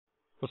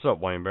What's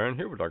up, Wayne Barron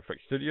here with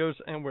Audio-Technica Studios,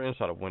 and we're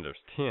inside of Windows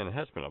 10. It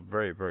has been a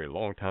very, very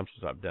long time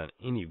since I've done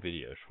any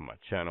videos for my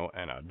channel,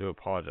 and I do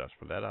apologize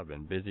for that. I've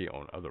been busy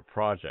on other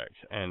projects.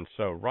 And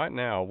so right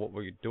now, what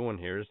we're doing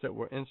here is that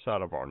we're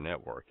inside of our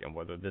network, and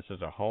whether this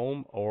is a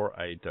home or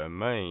a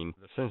domain,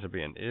 there seems to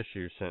be an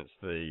issue since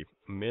the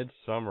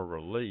midsummer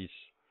release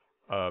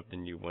of the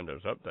new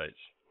Windows updates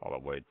all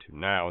the way to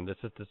now, and this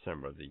is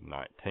December the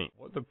 19th.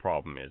 What the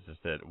problem is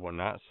that we're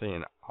not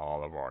seeing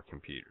all of our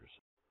computers.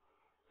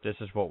 This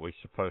is what we're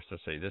supposed to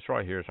see. This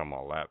right here is on my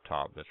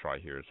laptop. This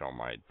right here is on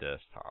my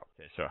desktop.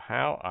 Okay, so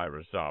how I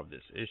resolve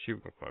this issue,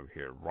 we can come over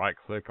here, right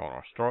click on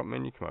our start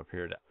menu, come up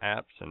here to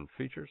apps and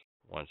features.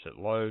 Once it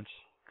loads,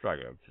 drag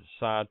it over to the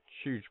side,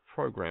 choose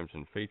programs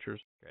and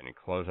features, and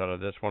close out of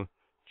this one.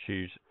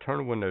 Choose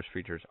turn Windows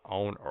features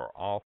on or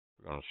off.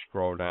 We're going to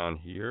scroll down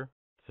here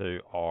to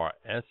our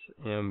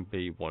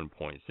SMB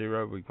 1.0.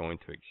 We're going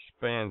to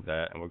expand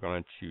that, and we're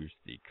going to choose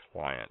the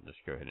client. Just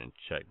go ahead and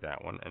check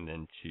that one, and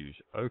then choose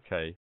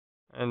OK.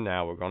 And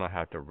now we're going to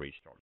have to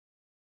restart.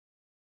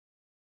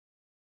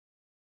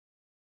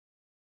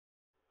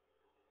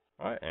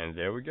 Alright, and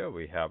there we go.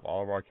 We have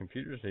all of our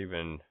computers,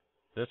 even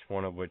this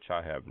one of which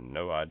I have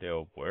no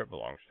idea where it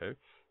belongs to.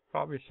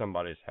 Probably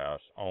somebody's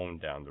house on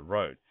down the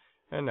road.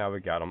 And now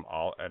we got them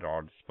all at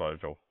our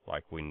disposal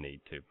like we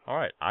need to.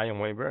 Alright, I am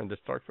Wayne Barron, this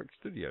is Audio-Technica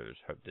Studios.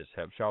 Hope this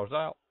helps y'all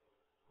out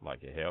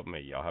like it helped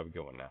me. Y'all have a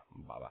good one now.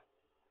 Bye-bye.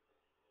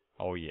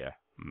 Oh yeah,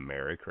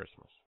 Merry Christmas.